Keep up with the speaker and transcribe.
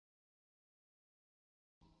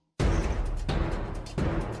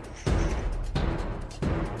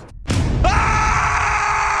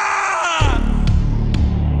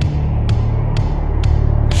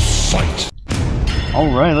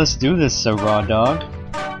Alright, let's do this, Rah-Dogg.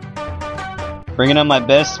 Bringing out my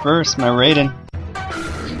best first, my Raiden.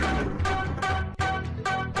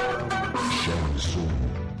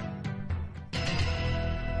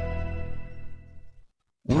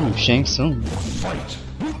 Ooh, Shang Tsung. Fight.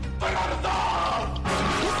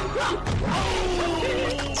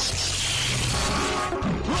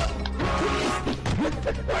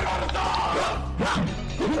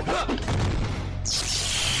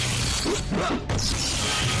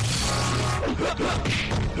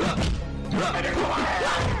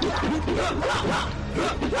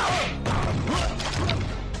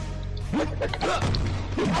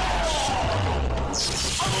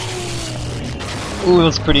 Ooh, it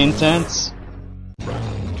was pretty intense.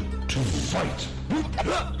 Round 2, fight.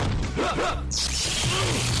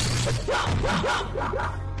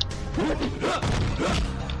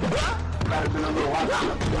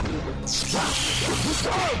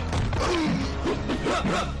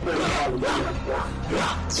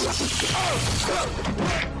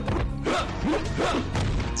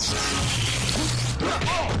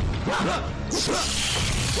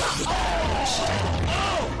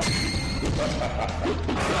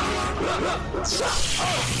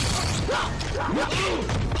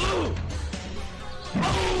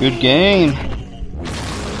 Good game.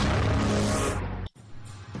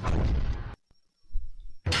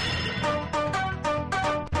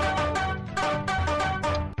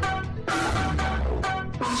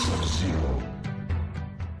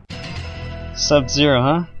 Sub-Zero,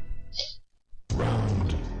 huh?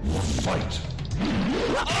 Round 1, fight.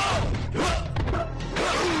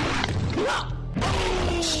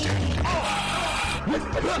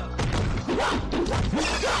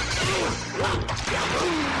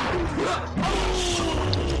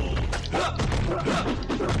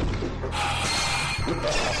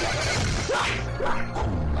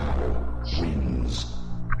 Wins.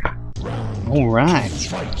 All right.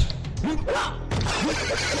 Fight.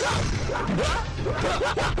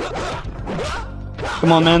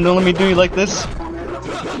 Come on, man, don't let me do you like this.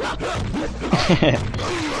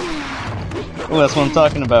 Oh, that's what I'm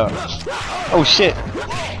talking about. Oh shit.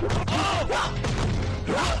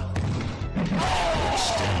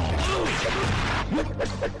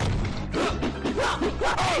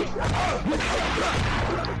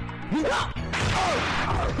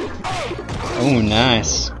 Oh,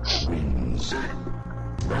 nice. Wins.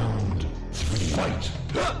 Round 3, fight.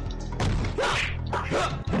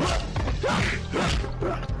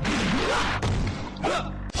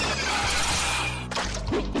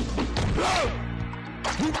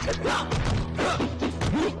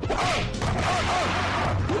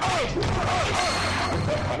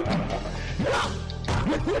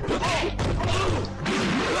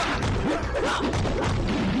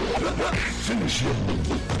 Finish him.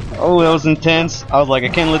 Oh, that was intense. I was like, I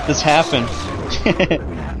can't let this happen.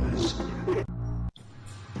 Wins.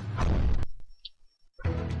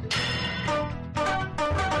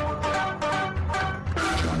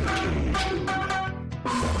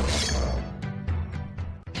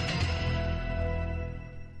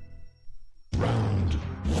 Round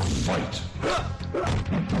 1, fight.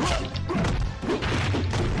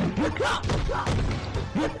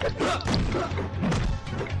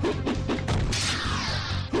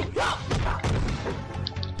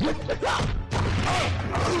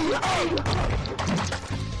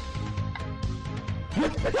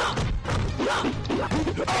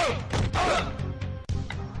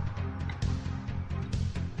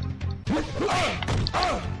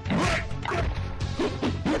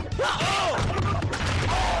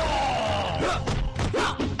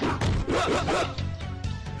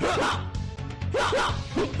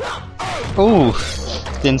 Ooh,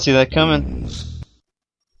 didn't see that coming.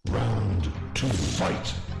 Round 2,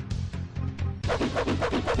 fight.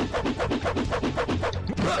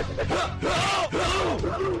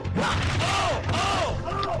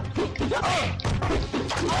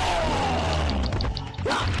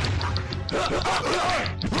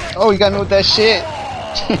 Oh, you got me with that shit.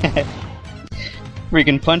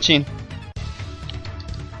 Freaking punching.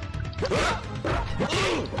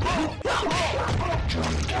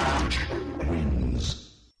 Wins.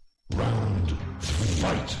 Round 3,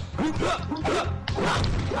 fight.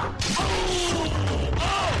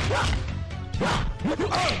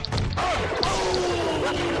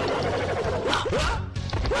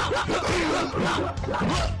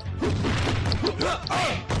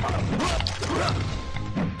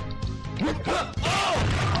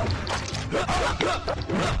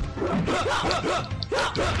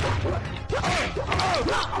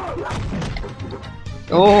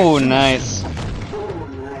 Oh, nice.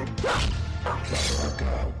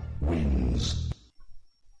 Rah-Dogg wins.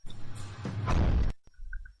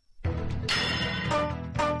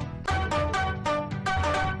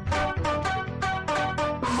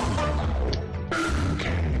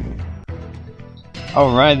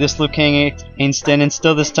 Alright, this Liu Kang ain't standing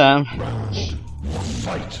still this time.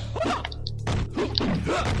 Fight.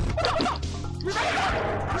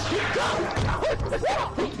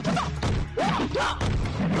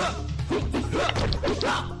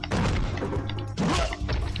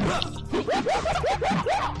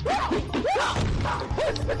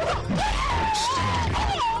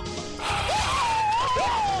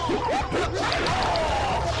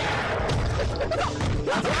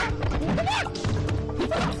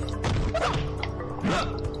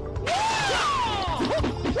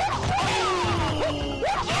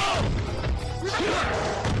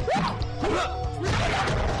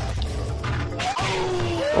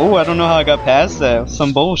 Oh, I don't know how I got past that.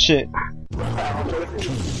 Some bullshit.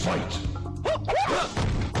 Fight.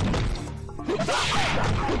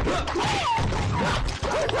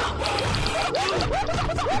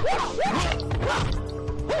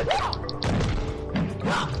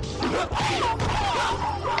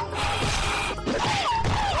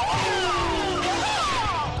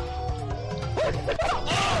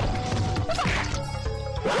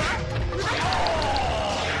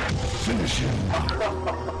 Finish him.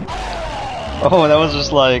 Oh, that was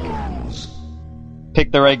just like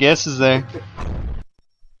pick the right guesses there.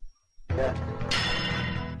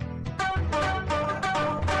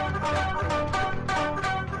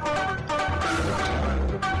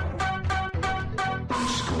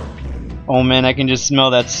 Oh man, I can just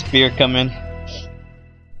smell that spear coming.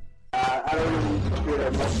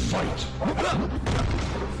 Fight.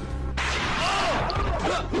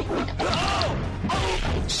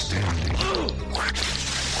 Outstanding.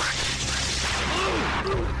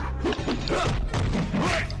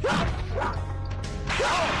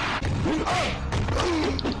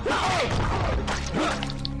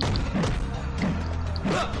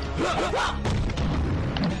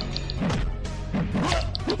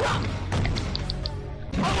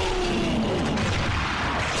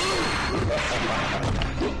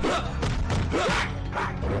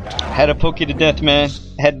 Had to poke you to death, man.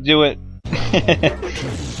 Had to do it.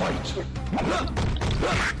 Fight.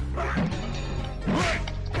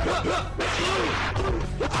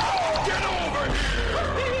 Get over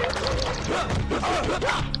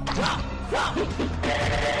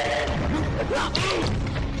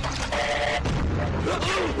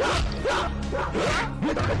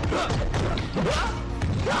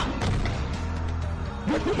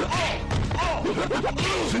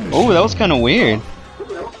Oh, that was kind of weird.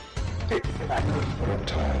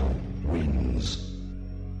 Reptile wins.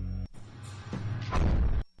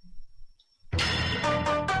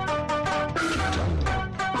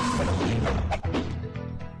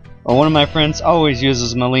 Well, one of my friends always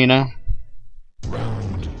uses Melina.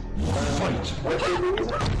 Round. Fight.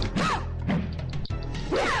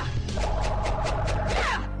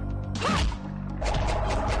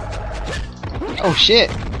 Oh shit!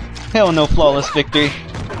 Hell no, flawless victory.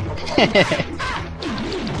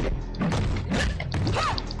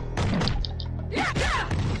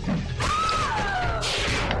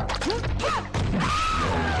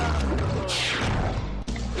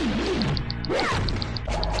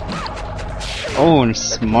 Oh,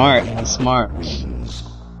 smart, smart.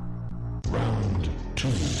 Round 2.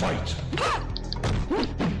 Fight.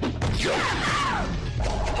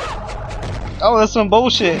 Oh, that's some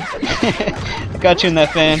bullshit. I got you in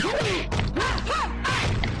that fan.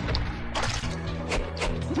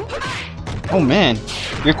 Oh man,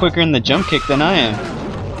 you're quicker in the jump kick than I am.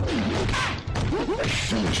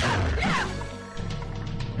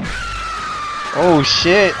 Oh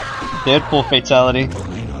shit, Deadpool fatality.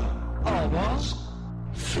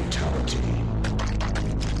 Fatality.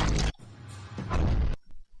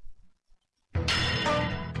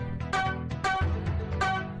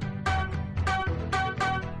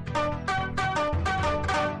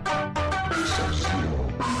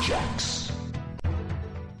 Sub-Zero Jax.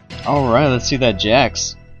 Alright, let's see that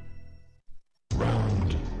Jax.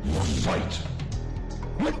 Round. Fight.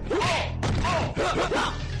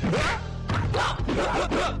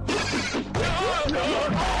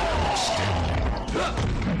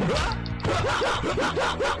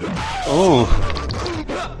 Oh.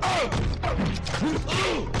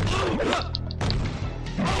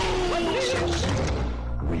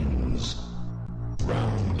 Wins.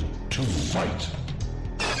 Round 2. Fight.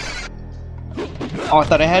 Oh, I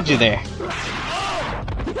thought I had you there.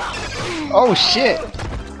 Oh shit!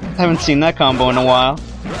 Haven't seen that combo in a while.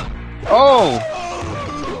 Oh!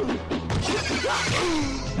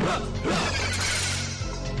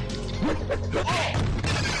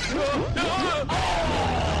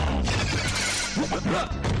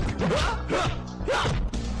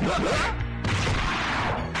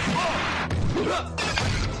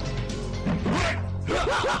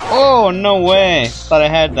 Oh, no way! Thought I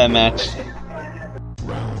had that match.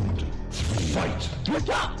 Round 3, fight.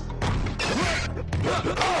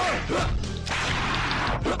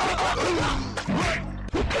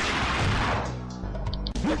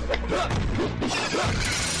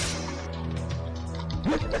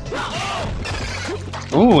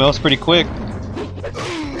 Ooh, that was pretty quick.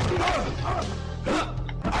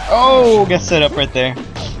 Oh, got set up right there.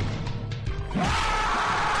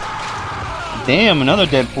 Damn, another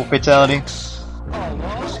Deadpool fatality.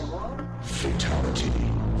 Fatality.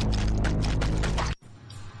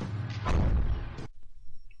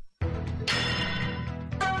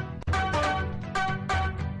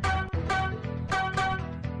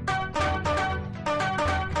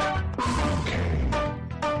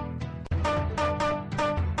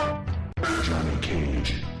 Johnny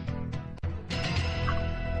Cage.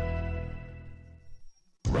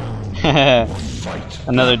 Fight.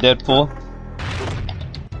 Another Deadpool.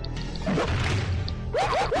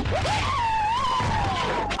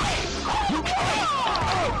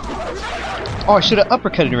 Oh, I should have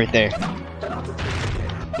uppercutted right there.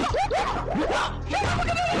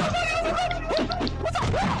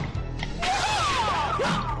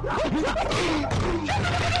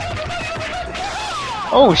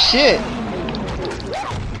 Oh shit!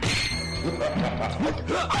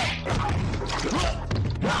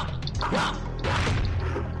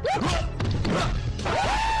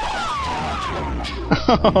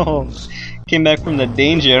 Oh, came back from the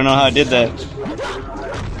danger. I don't know how I did that.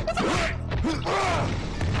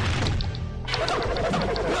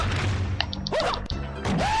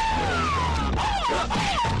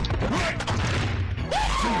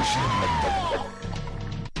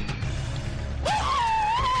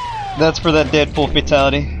 That's for that Deadpool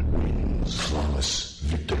fatality. Flawless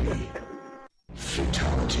victory.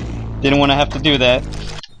 Fatality. Didn't want to have to do that.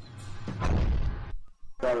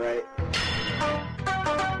 Alright.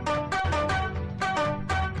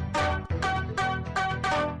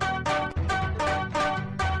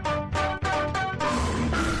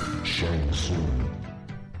 Shang Tsung.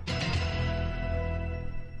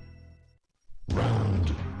 Round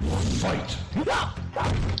 1, fight.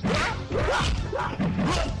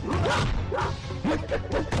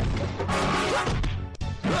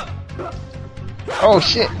 Oh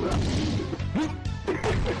shit!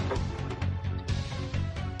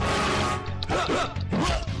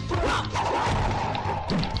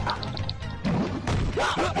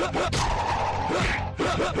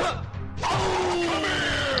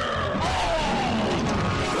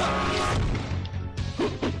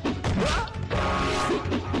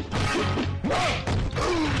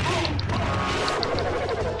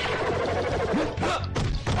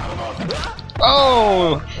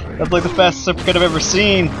 Oh! That's like the fastest uppercut I've ever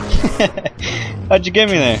seen. How'd you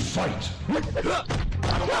get me there? Fight.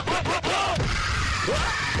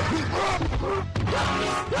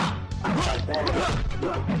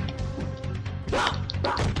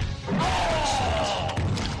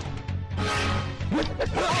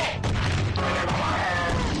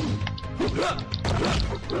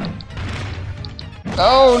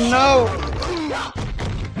 Oh no!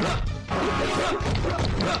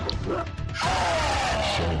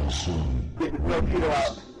 Shang Tsung.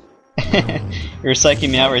 You're psyching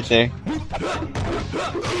me out right there.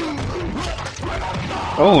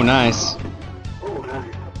 Oh, nice.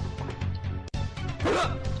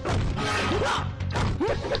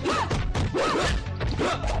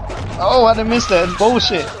 Oh, I didn't miss that. It's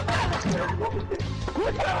bullshit.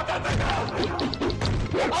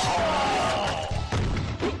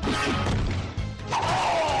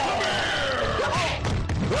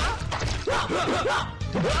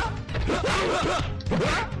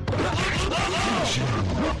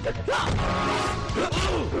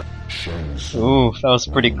 Shang Tsung. Ooh, that was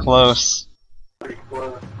pretty close.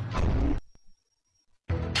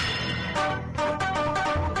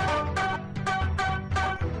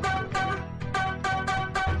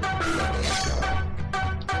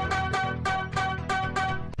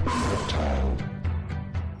 Reptile.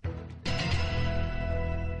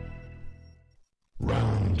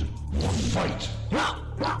 Round 1, fight.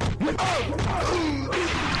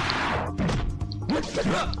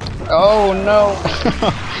 Oh no!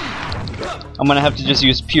 I'm gonna have to just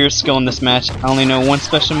use pure skill in this match. I only know one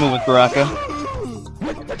special move with Baraka.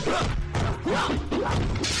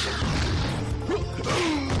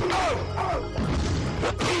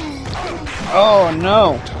 Oh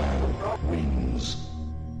no! Reptile wins.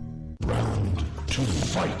 Round 2,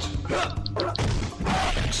 fight.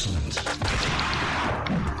 Excellent.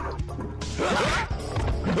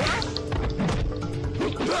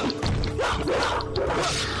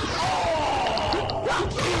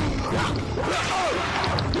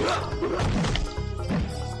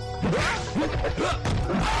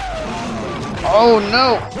 Oh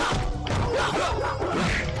no!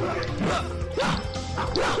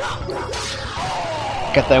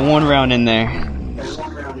 Got that one round in there.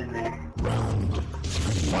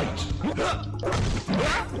 Fight.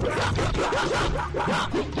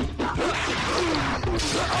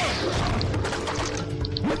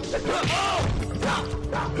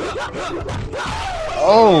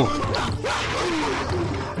 Oh!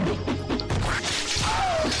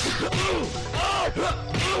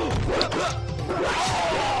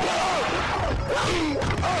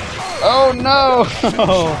 Oh no!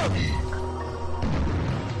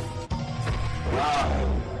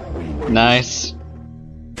 Nice.